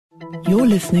You're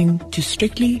listening to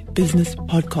Strictly Business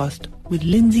Podcast with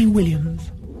Lindsay Williams.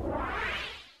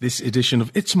 This edition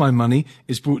of It's My Money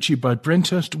is brought to you by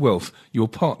Brenthurst Wealth, your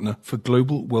partner for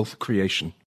global wealth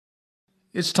creation.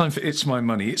 It's time for It's My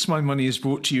Money. It's My Money is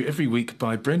brought to you every week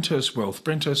by Brenthurst Wealth.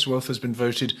 Brenthurst Wealth has been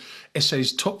voted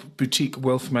SA's top boutique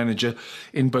wealth manager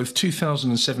in both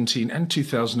 2017 and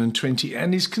 2020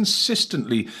 and is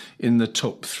consistently in the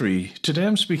top three. Today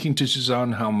I'm speaking to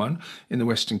Suzanne Houman in the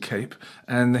Western Cape,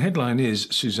 and the headline is,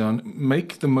 Suzanne,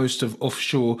 make the most of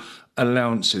offshore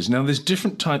allowances. Now, there's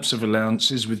different types of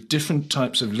allowances with different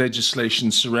types of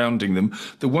legislation surrounding them.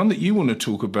 The one that you want to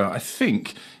talk about, I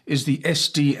think, is the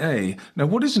SDA. Now,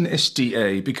 what is an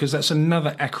SDA? Because that's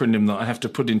another acronym that I have to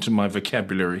put into my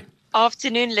vocabulary.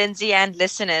 Afternoon, Lindsay and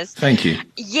listeners. Thank you.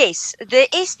 Yes, the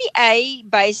SDA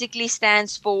basically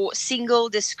stands for Single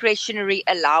Discretionary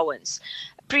Allowance.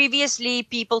 Previously,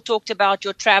 people talked about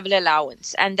your travel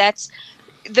allowance, and that's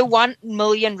the 1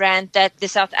 million rand that the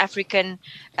South African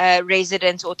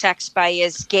residents or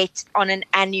taxpayers get on an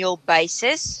annual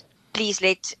basis. Please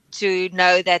let to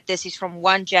know that this is from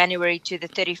 1 January to the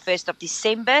 31st of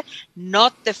December,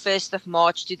 not the 1st of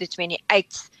March to the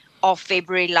 28th of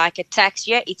February like a tax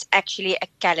year. It's actually a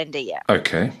calendar year.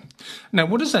 Okay. Now,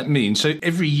 what does that mean? So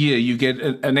every year you get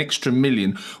an extra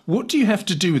million. What do you have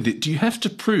to do with it? Do you have to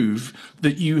prove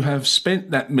that you have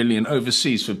spent that million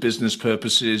overseas for business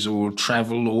purposes or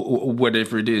travel or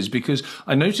whatever it is? Because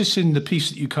I noticed in the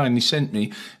piece that you kindly sent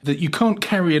me that you can't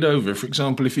carry it over. For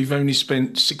example, if you've only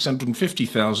spent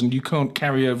 650,000, you can't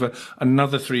carry over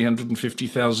another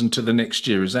 350,000 to the next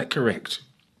year. Is that correct?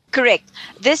 Correct.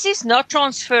 This is not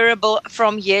transferable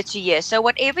from year to year. So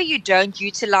whatever you don't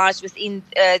utilize within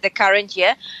the current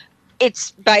year,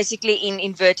 it's basically in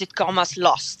inverted commas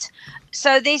lost.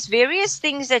 So there's various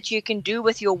things that you can do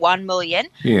with your 1 million.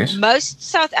 Yes. Most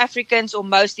South Africans or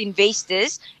most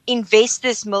investors invest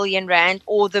this million rand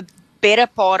or the better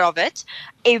part of it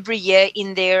every year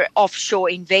in their offshore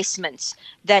investments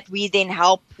that we then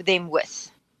help them with.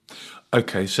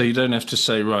 Okay, so you don't have to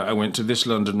say, right, I went to this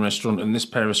London restaurant and this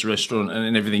Paris restaurant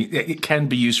and everything. It can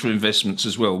be used for investments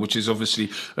as well, which is obviously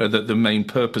the main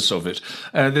purpose of it.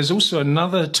 There's also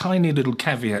another tiny little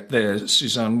caveat there,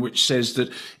 Suzanne, which says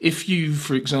that if you,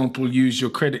 for example, use your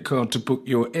credit card to book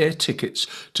your air tickets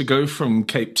to go from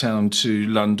Cape Town to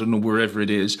London or wherever it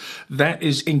is, that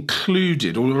is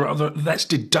included, or rather, that's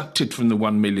deducted from the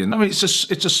 1 million. I mean, it's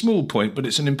a small point, but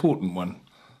it's an important one.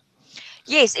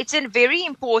 Yes, it's a very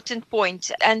important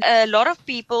point, and a lot of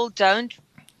people don't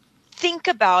think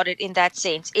about it in that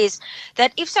sense, is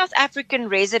that if South African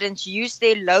residents use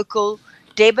their local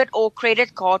debit or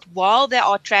credit card while they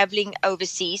are traveling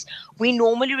overseas, we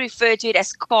normally refer to it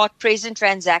as card-present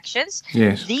transactions.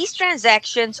 Yes. These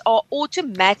transactions are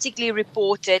automatically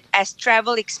reported as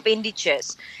travel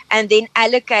expenditures and then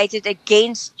allocated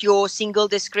against your single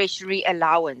discretionary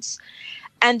allowance.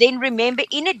 And then remember,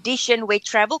 in addition, where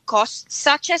travel costs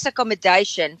such as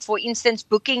accommodation, for instance,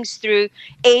 bookings through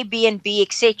Airbnb,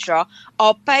 etc.,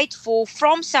 are paid for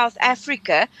from South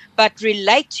Africa but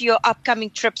relate to your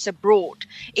upcoming trips abroad,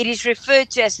 it is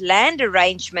referred to as land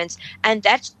arrangements, and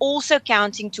that's also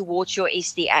counting towards your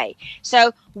SDA.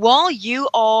 So while you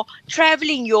are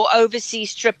traveling your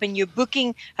overseas trip and you're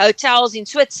booking hotels in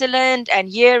Switzerland and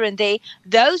here and there,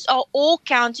 those are all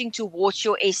counting towards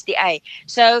your SDA.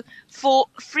 So for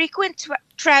frequent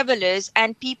travelers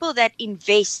and people that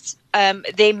invest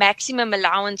their maximum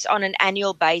allowance on an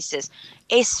annual basis,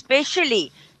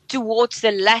 especially towards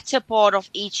the latter part of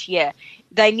each year,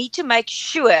 they need to make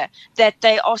sure that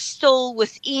they are still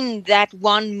within that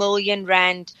 1 million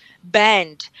rand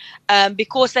band,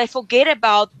 because they forget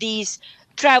about these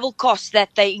travel costs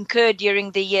that they incur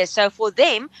during the year. So for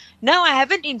them, no, I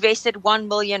haven't invested 1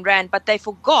 million rand, but they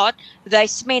forgot they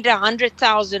spent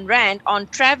 100,000 rand on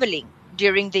traveling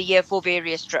during the year for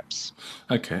various trips.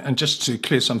 Okay, and just to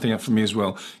clear something up for me as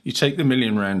well, you take the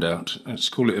million rand out, let's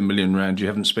call it a million rand, you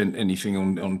haven't spent anything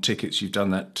on tickets, you've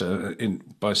done that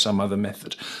by some other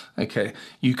method. Okay,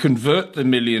 you convert the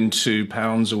million to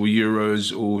pounds or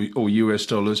euros or US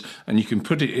dollars, and you can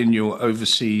put it in your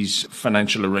overseas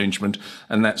financial arrangement,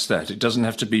 and that's that. It doesn't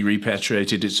have to be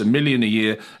repatriated, it's a million a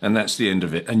year, and that's the end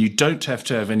of it. And you don't have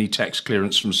to have any tax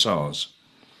clearance from SARS.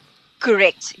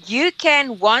 Correct. You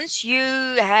can, once you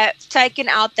have taken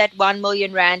out that 1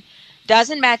 million rand,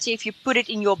 doesn't matter if you put it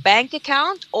in your bank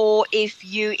account or if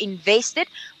you invest it,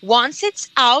 once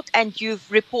it's out and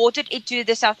you've reported it to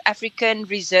the South African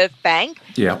Reserve Bank,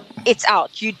 it's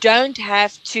out. You don't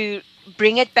have to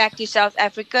bring it back to South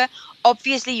Africa.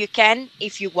 Obviously, you can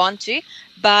if you want to,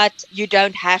 but you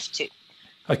don't have to.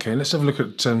 Okay, let's have a look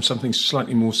at something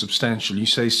slightly more substantial. You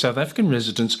say South African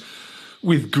residents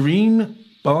With green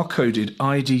barcoded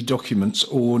ID documents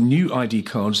or new ID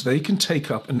cards, they can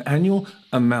take up an annual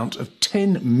amount of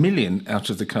 10 million out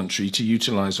of the country to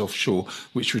utilise offshore,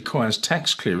 which requires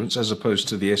tax clearance as opposed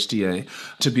to the SDA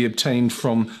to be obtained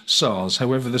from SARS.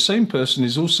 However, the same person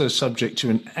is also subject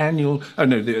to an annual,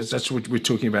 that's what we're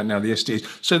talking about now, the SDA.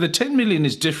 So the 10 million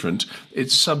is different.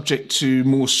 It's subject to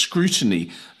more scrutiny,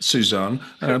 Suzanne,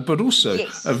 but also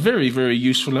a very, very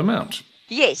useful amount.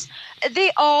 Yes,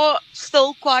 there are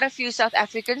still quite a few South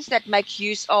Africans that make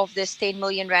use of this 10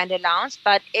 million rand allowance,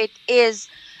 but it is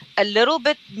a little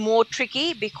bit more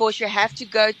tricky because you have to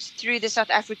go through the South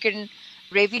African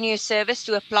Revenue Service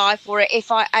to apply for a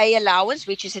FIA allowance,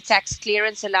 which is a tax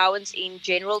clearance allowance in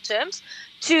general terms,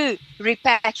 to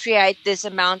repatriate this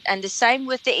amount. And the same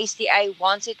with the SDA.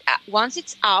 Once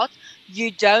it's out,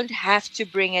 you don't have to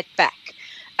bring it back.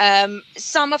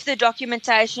 Some of the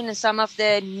documentation and some of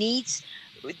the needs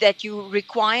that you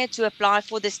require to apply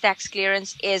for this tax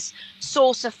clearance is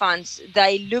source of funds.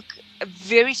 They look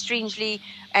very stringently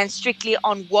and strictly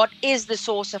on what is the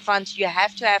source of funds. You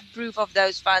have to have proof of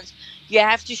those funds. You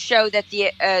have to show that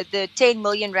the 10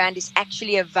 million rand is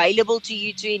actually available to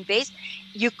you to invest.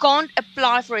 You can't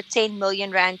apply for a 10 million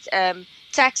rand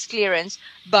tax clearance,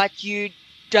 but you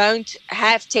don't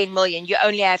have 10 million. You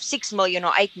only have 6 million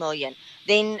or 8 million.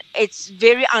 Then it's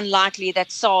very unlikely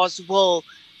that SARS will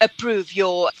approve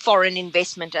your foreign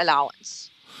investment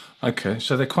allowance. Okay,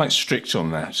 so they're quite strict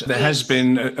on that. There has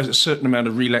been a certain amount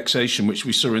of relaxation, which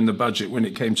we saw in the budget when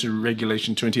it came to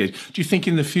Regulation 28. Do you think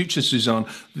in the future, Suzanne,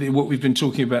 what we've been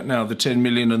talking about now, the 10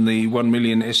 million and the 1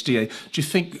 million SDA, do you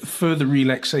think further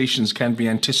relaxations can be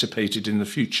anticipated in the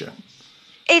future?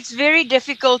 It's very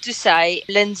difficult to say,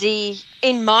 Lindsay.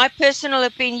 In my personal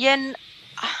opinion,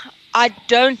 I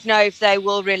don't know if they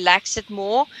will relax it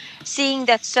more, seeing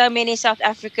that so many South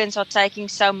Africans are taking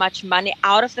so much money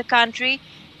out of the country.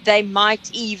 They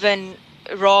might even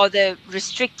rather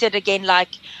restrict it again.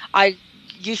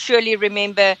 You surely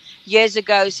remember years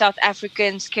ago, South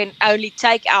Africans can only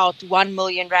take out 1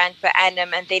 million rand per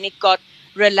annum, and then it got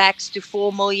relaxed to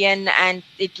 4 million, and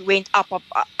it went up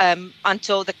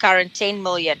until the current 10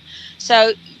 million.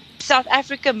 So South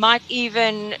Africa might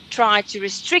even try to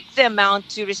restrict the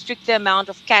amount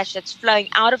of cash that's flowing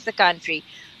out of the country.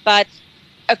 But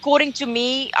according to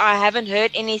me, I haven't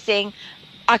heard anything.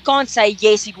 I can't say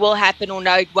yes, it will happen, or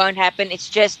no, it won't happen. It's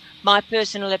just my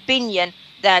personal opinion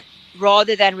that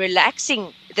rather than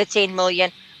relaxing the 10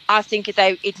 million, I think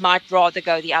it might rather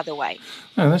go the other way.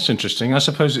 Oh, that's interesting. I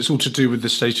suppose it's all to do with the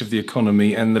state of the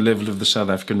economy and the level of the South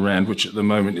African rand, which at the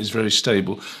moment is very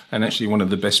stable and actually one of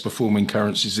the best performing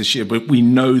currencies this year. But we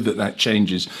know that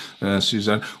changes,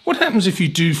 Suzanne. What happens if you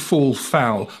do fall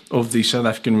foul of the South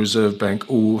African Reserve Bank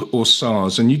or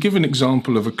SARS? And you give an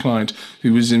example of a client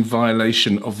who was in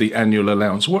violation of the annual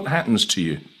allowance. What happens to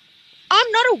you?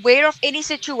 I'm not aware of any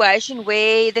situation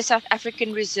where the South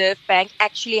African Reserve Bank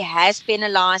actually has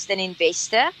penalized an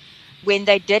investor when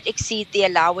they did exceed the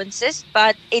allowances,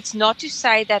 but it's not to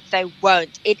say that they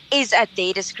won't. It is at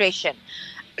their discretion.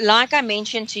 Like I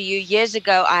mentioned to you years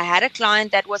ago, I had a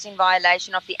client that was in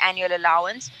violation of the annual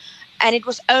allowance, and it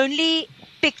was only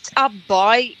picked up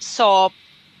by SARB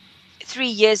 3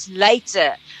 years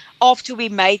later after we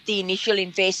made the initial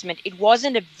investment. It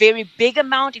wasn't a very big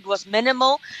amount, it was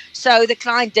minimal. So the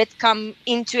client did come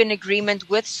into an agreement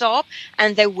with SARB,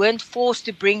 and they weren't forced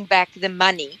to bring back the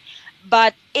money.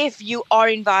 But if you are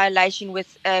in violation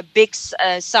with a big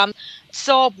sum,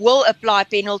 SARB will apply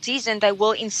penalties, and they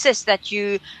will insist that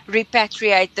you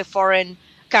repatriate the foreign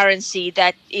currency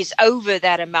that is over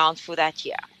that amount for that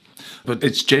year. But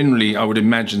it's generally, I would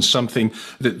imagine, something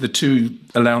that the two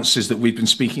allowances that we've been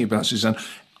speaking about, Suzanne,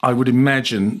 I would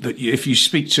imagine that if you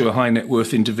speak to a high net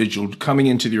worth individual coming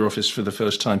into your office for the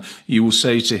first time, you will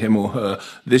say to him or her,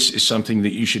 this is something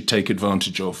that you should take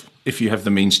advantage of if you have the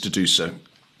means to do so.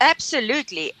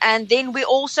 Absolutely. And then we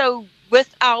also,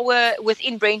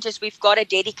 within Brenters, we've got a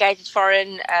dedicated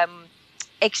foreign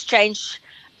exchange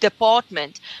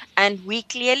department, and we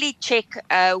clearly check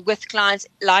with clients,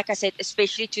 like I said,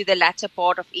 especially to the latter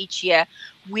part of each year.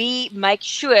 We make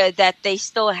sure that they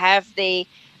still have their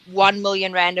 1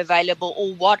 million rand available,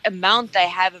 or what amount they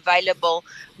have available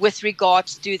with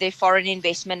regards to their foreign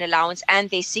investment allowance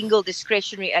and their single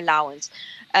discretionary allowance.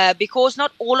 Because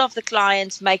not all of the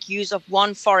clients make use of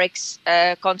one forex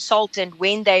consultant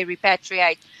when they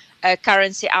repatriate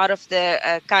currency out of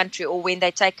the country, or when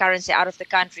they take currency out of the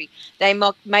country. They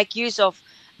make use of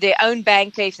their own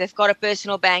banker. If they've got a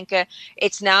personal banker,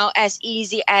 it's now as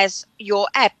easy as your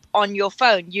app on your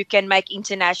phone. You can make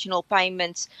international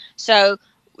payments. So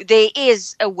there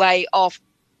is a way of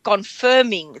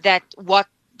confirming that what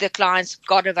the client's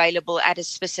got available at a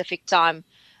specific time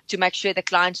to make sure the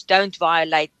clients don't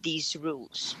violate these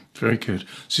rules. Very good.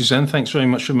 Suzanne, thanks very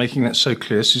much for making that so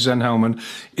clear. Suzanne Howman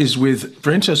is with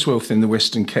Brenthurst Wealth in the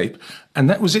Western Cape, and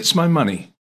that was It's My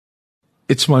Money.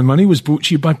 It's My Money was brought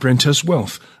to you by Brenthurst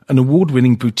Wealth, an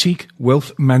award-winning boutique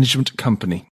wealth management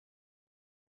company.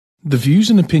 The views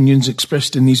and opinions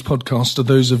expressed in these podcasts are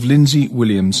those of Lindsay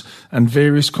Williams and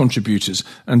various contributors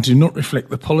and do not reflect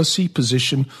the policy,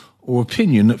 position, or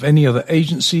opinion of any other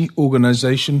agency,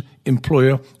 organisation,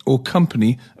 employer, or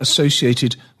company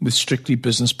associated with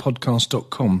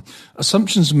strictlybusinesspodcast.com.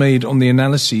 Assumptions made on the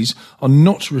analyses are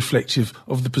not reflective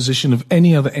of the position of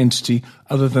any other entity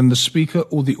other than the speaker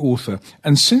or the author.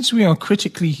 And since we are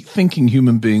critically thinking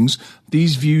human beings,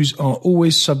 these views are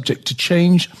always subject to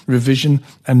change, revision,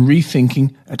 and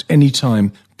rethinking at any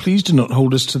time. Please do not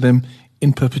hold us to them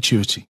in perpetuity.